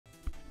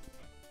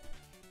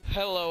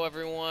Hello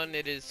everyone,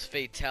 it is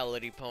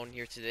Fatality Pwn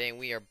here today, and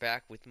we are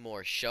back with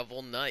more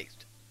Shovel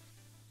Knight.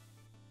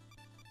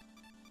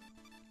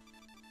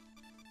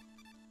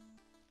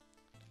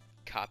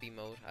 Copy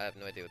mode? I have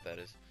no idea what that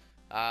is.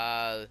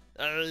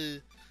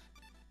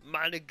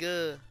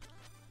 Monica.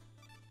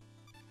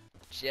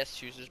 Just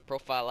chooses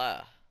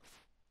profile.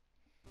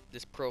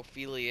 This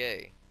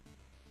profilie.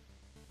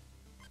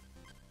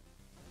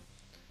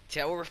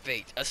 Tower of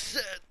Fate,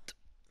 Ascent!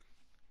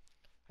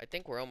 I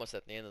think we're almost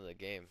at the end of the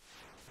game.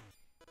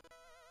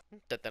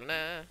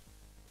 Da-da-da.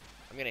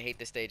 I'm gonna hate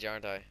this stage,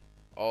 aren't I?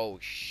 Oh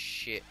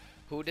shit.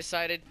 Who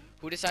decided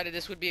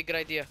this would be a good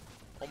idea?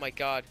 Oh my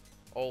god.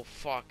 Oh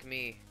fuck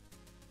me.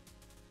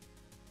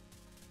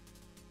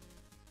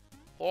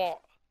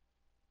 Oh.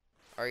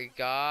 Are you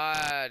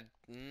God?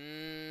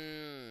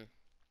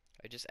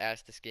 I just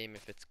asked this game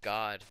if it's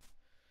God.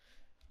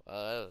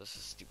 That was a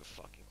stupid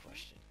fucking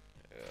question.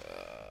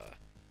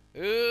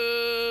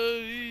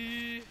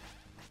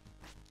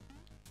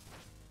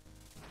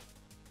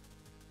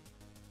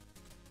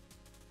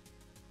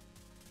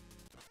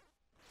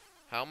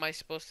 How am I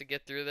supposed to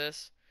get through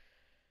this?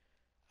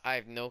 I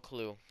have no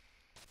clue.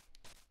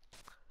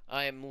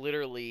 I am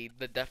literally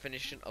the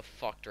definition of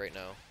fucked right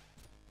now.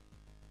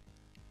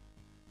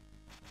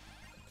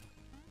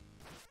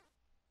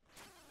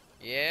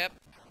 Yep.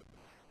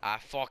 I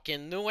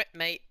fucking knew it,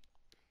 mate.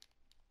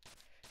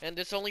 And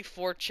there's only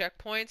 4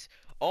 checkpoints?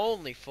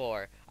 Only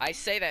 4. I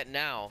say that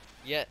now.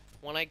 Yet,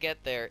 when I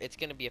get there, it's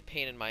gonna be a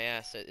pain in my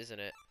ass, isn't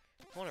it?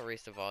 I wanna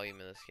raise the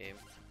volume in this game.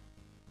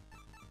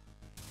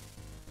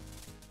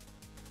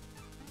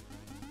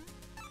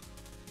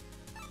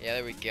 Yeah,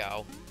 there we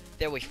go.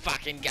 There we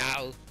fucking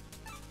go.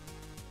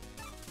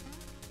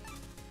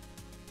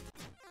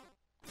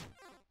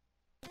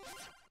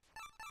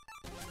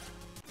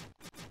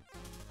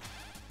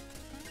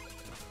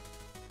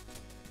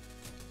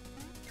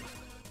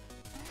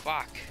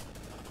 Fuck.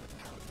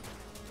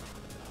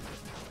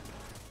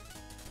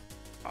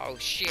 Oh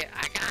shit,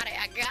 I got it,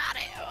 I got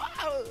it.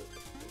 Oh.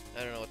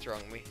 I don't know what's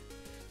wrong with me.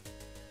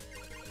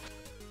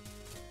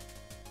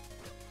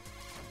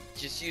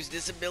 Just use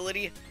this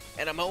ability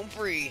and I'm home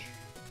free.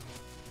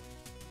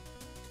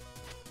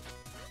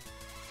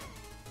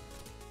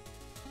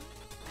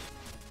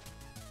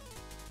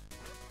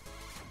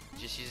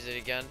 Just use it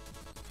again.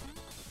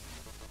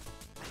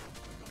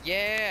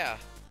 Yeah.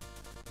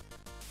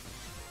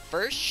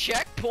 First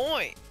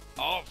checkpoint.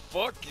 Oh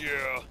fuck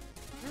yeah.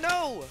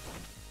 No.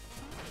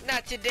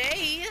 Not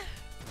today.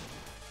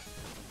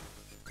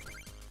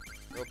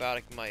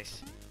 Robotic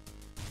mice.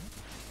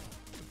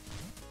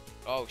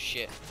 Oh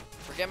shit.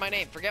 Forget my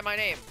name. Forget my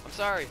name. I'm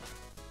sorry.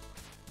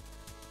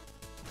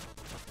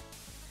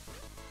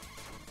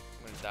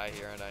 I'm gonna die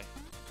here, aren't I?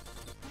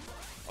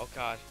 Oh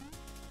god.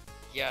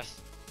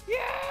 Yes.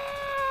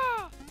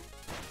 Yeah!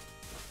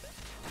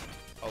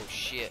 Oh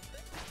shit.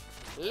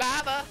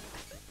 Lava!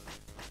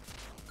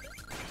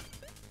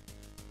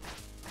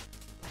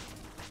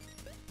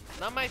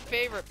 Not my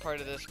favorite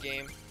part of this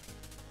game.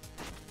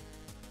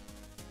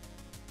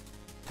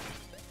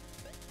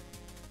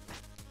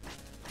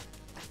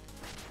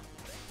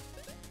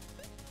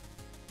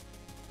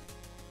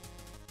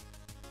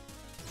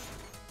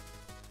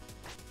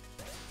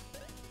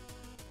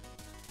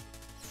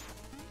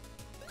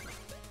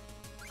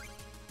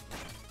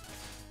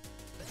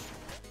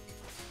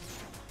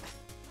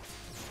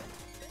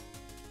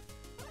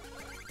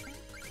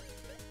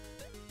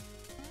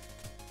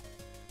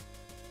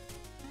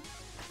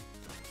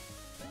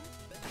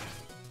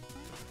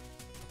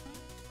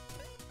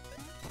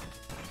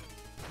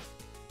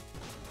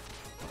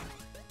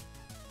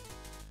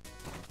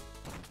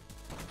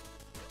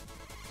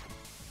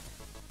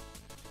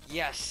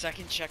 Yes,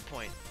 second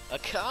checkpoint.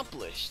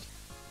 Accomplished!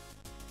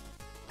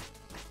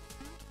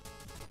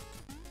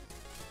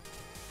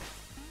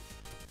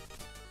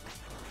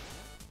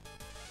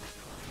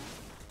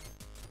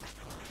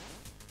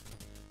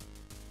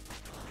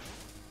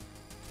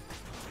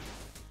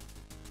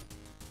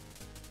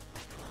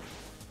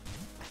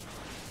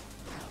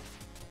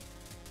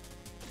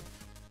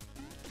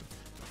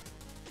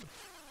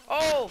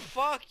 Oh,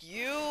 fuck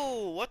you!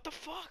 What the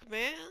fuck,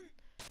 man?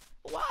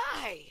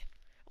 Why?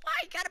 Why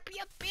you gotta be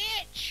a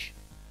bitch?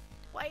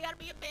 Why you gotta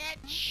be a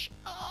bitch?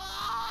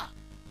 Oh!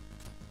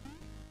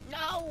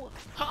 No!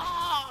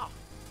 Oh!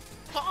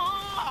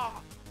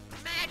 Oh!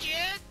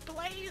 Magic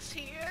plays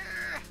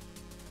here!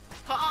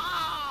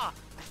 Oh!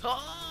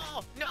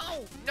 Oh!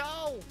 No!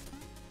 No!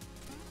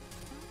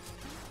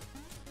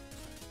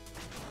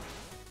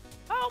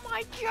 Oh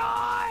my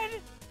god!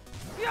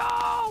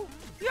 Yo!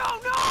 Yo,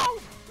 no!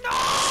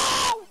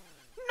 No!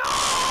 No!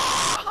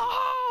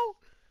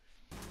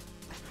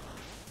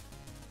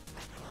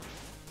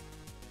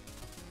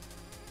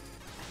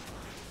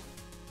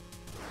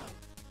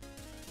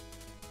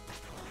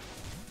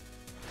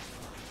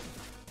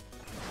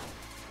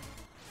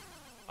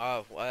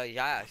 Oh, well,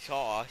 yeah,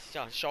 sure,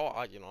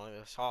 you know,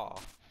 sure.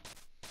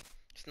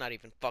 It's not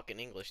even fucking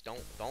English. Don't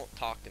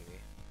talk to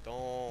me.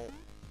 Don't.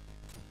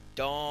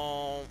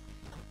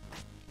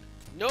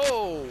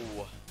 No!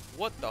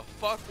 What the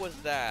fuck was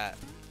that?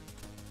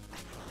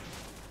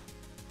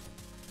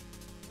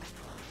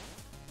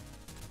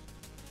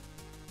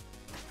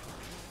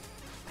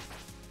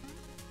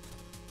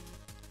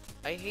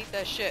 I hate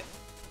that shit.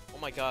 Oh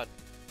my god.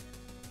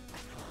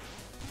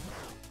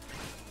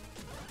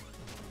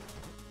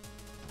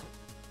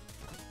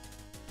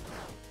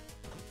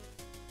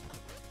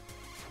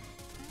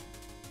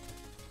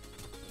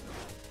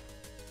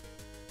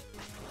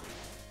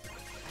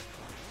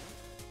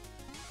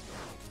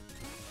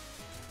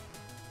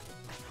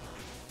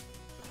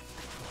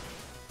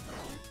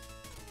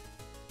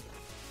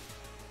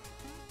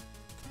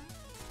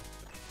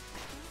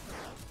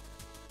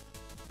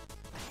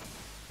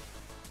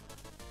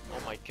 Oh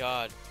my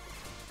god.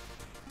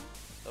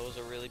 That was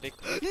a really big—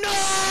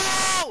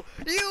 No!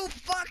 You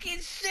fucking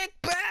sick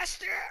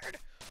bastard!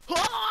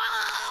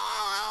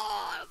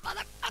 Oh,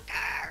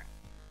 motherfucker!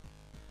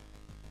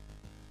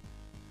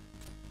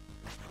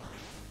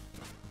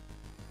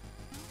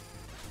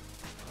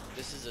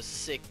 This is a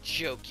sick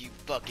joke, you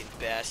fucking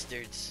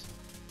bastards.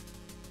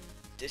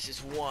 This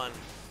is one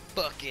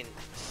fucking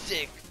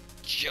sick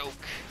joke.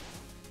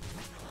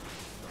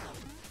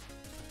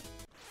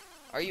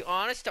 Are you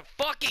honest to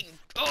fucking—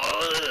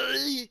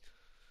 I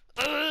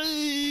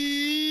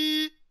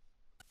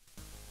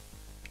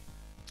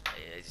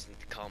just need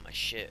to calm my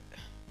shit.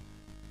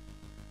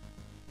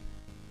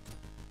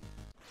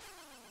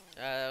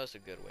 That was a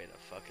good way to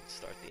fucking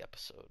start the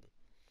episode.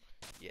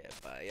 Yeah,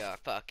 buy your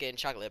fucking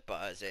chocolate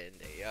bars and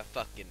they are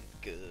fucking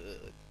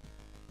good.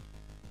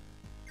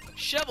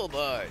 Shovel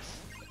bars!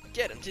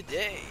 Get them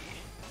today!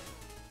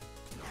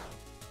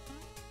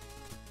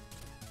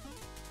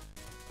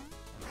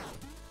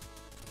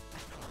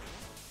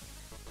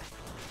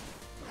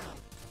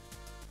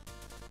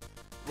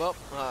 Well,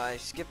 I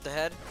skipped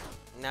ahead.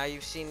 Now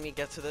you've seen me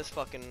get to this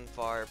fucking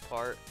far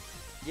part.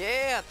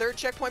 Yeah, third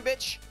checkpoint,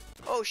 bitch!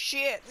 Oh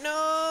shit,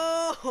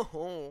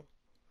 no!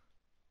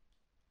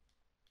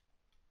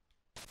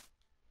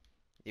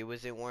 It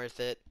wasn't worth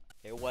it.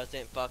 It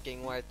wasn't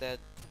fucking worth it.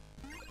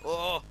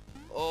 Oh!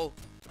 Oh!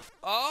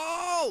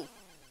 Oh!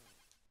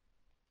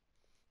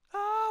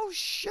 Oh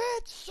shit,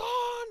 son!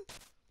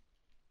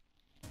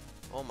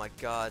 Oh my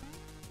god.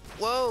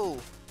 Whoa!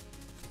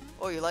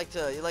 Oh, you like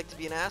to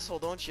be an asshole,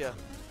 don't you?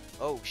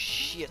 Oh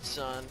shit,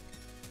 son.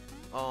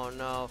 Oh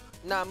no.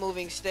 Not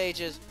moving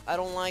stages. I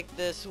don't like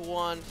this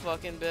one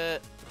fucking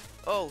bit.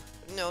 Oh,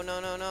 no, no,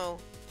 no, no.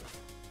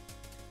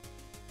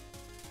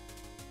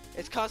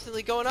 It's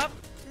constantly going up.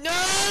 No!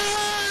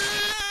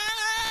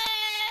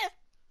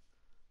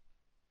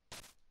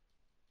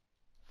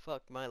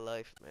 Fuck my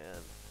life,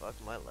 man. Fuck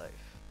my life.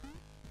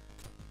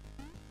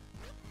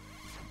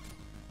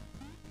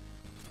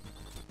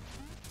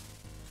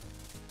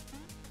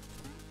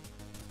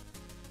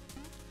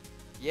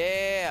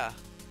 Yeah!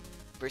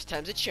 First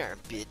time's a charm,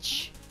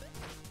 bitch.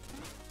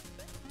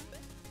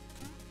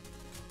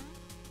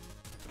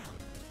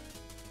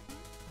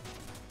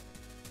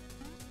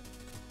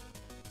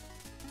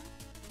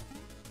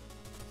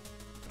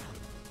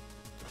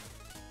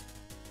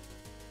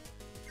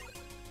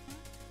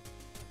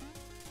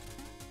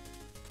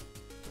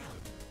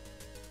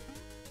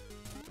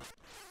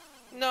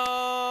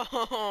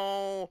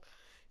 No!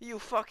 You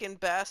fucking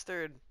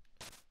bastard.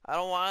 I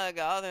don't want to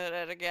go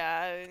there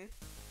again.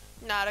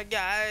 Not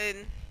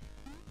again.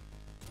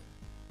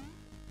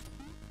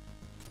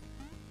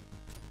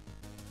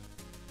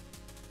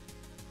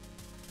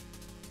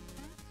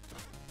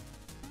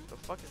 The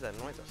fuck is that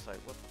noise outside?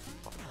 What the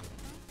fuck?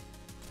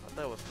 I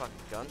thought it was fucking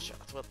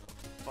gunshots. What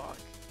the fuck?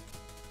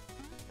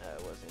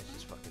 It wasn't. It's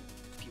just fucking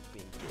people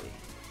being gay.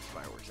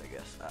 Fireworks, I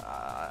guess.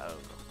 I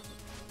don't know.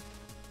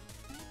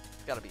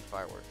 It's gotta be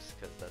fireworks,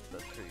 because that's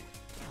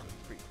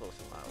pretty close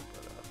and loud,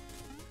 but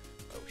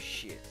oh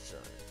shit, son.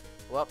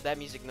 Well, that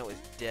music note is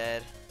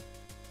dead.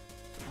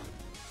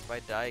 If I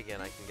die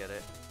again, I can get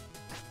it.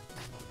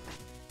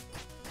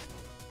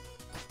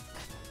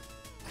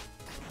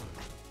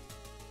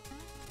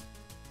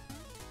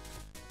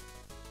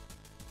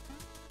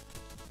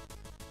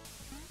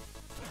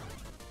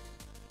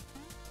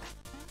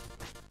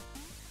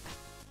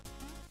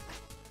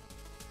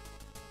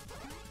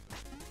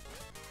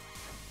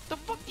 The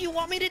fuck do you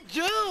want me to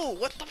do?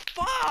 What the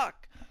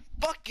fuck?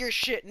 Fuck your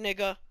shit,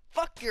 nigga.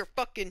 Fuck your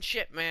fucking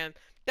shit, man.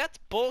 That's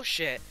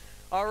bullshit.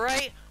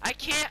 Alright? I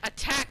can't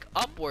attack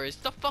upwards.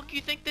 The fuck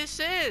you think this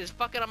is?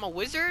 Fucking I'm a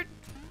wizard?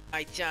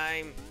 My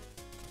time.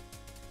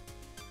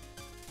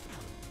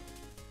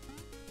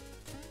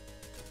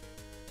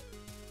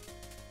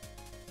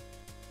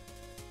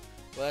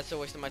 Well, that's a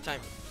waste of my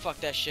time. Fuck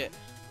that shit.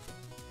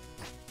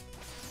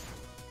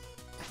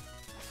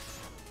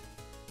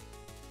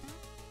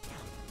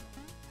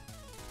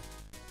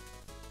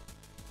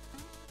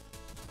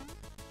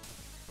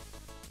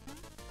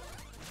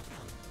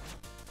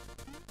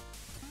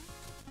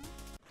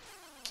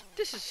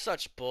 This is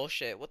such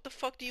bullshit. What the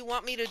fuck do you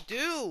want me to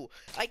do?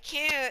 I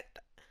can't.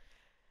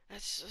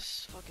 That's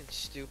just fucking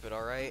stupid,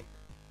 alright?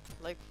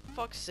 Like,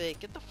 fuck's sake,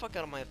 get the fuck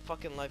out of my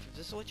fucking life if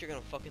this is what you're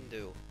gonna fucking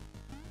do.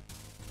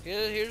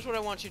 Here's what I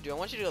want you to do. I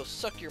want you to go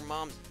suck your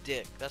mom's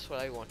dick. That's what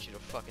I want you to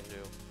fucking do.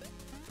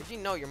 If you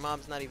know your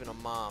mom's not even a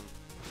mom,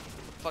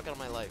 get the fuck out of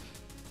my life.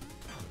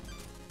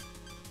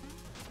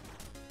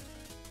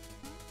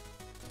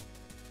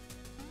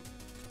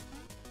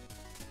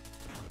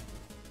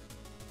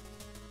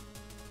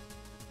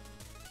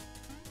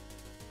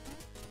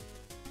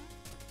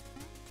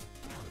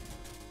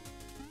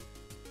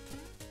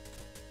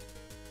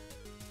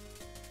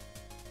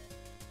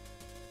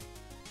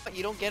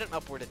 You don't get an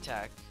upward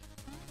attack.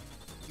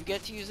 You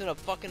get to use a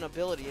fucking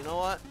ability. You know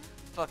what?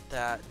 Fuck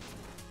that.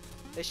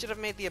 They should have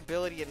made the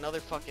ability another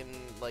fucking,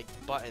 like,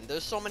 button.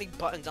 There's so many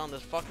buttons on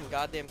this fucking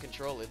goddamn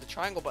controller. The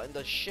triangle button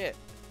does shit.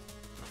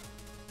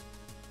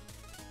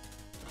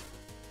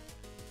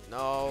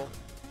 No.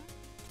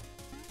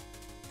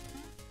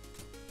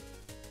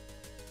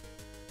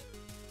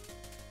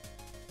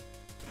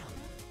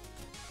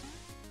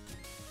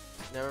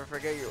 Never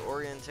forget your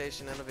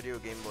orientation in a video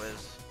game,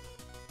 Liz.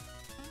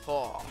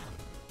 Oh.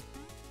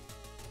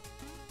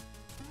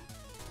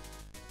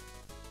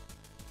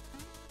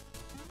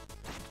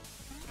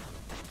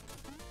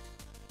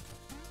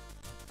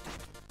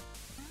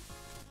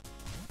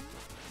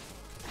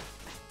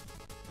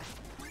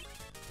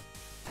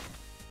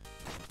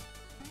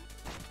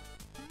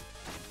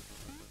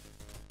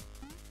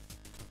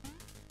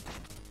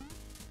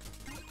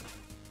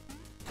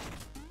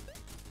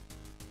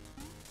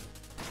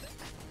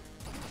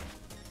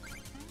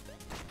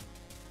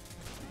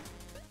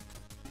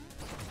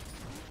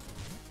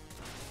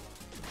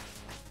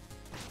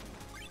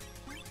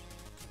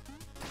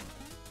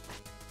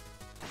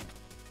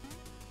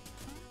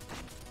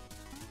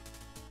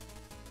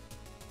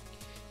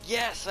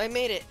 Yes, I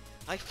made it.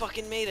 I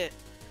fucking made it.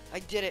 I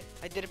did it.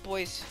 I did it,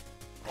 boys.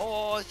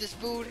 Oh, is this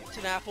food? It's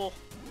an apple.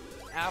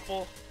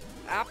 Apple.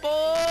 Apple!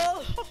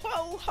 Ho,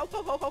 ho, ho,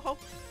 ho, ho, ho, ho.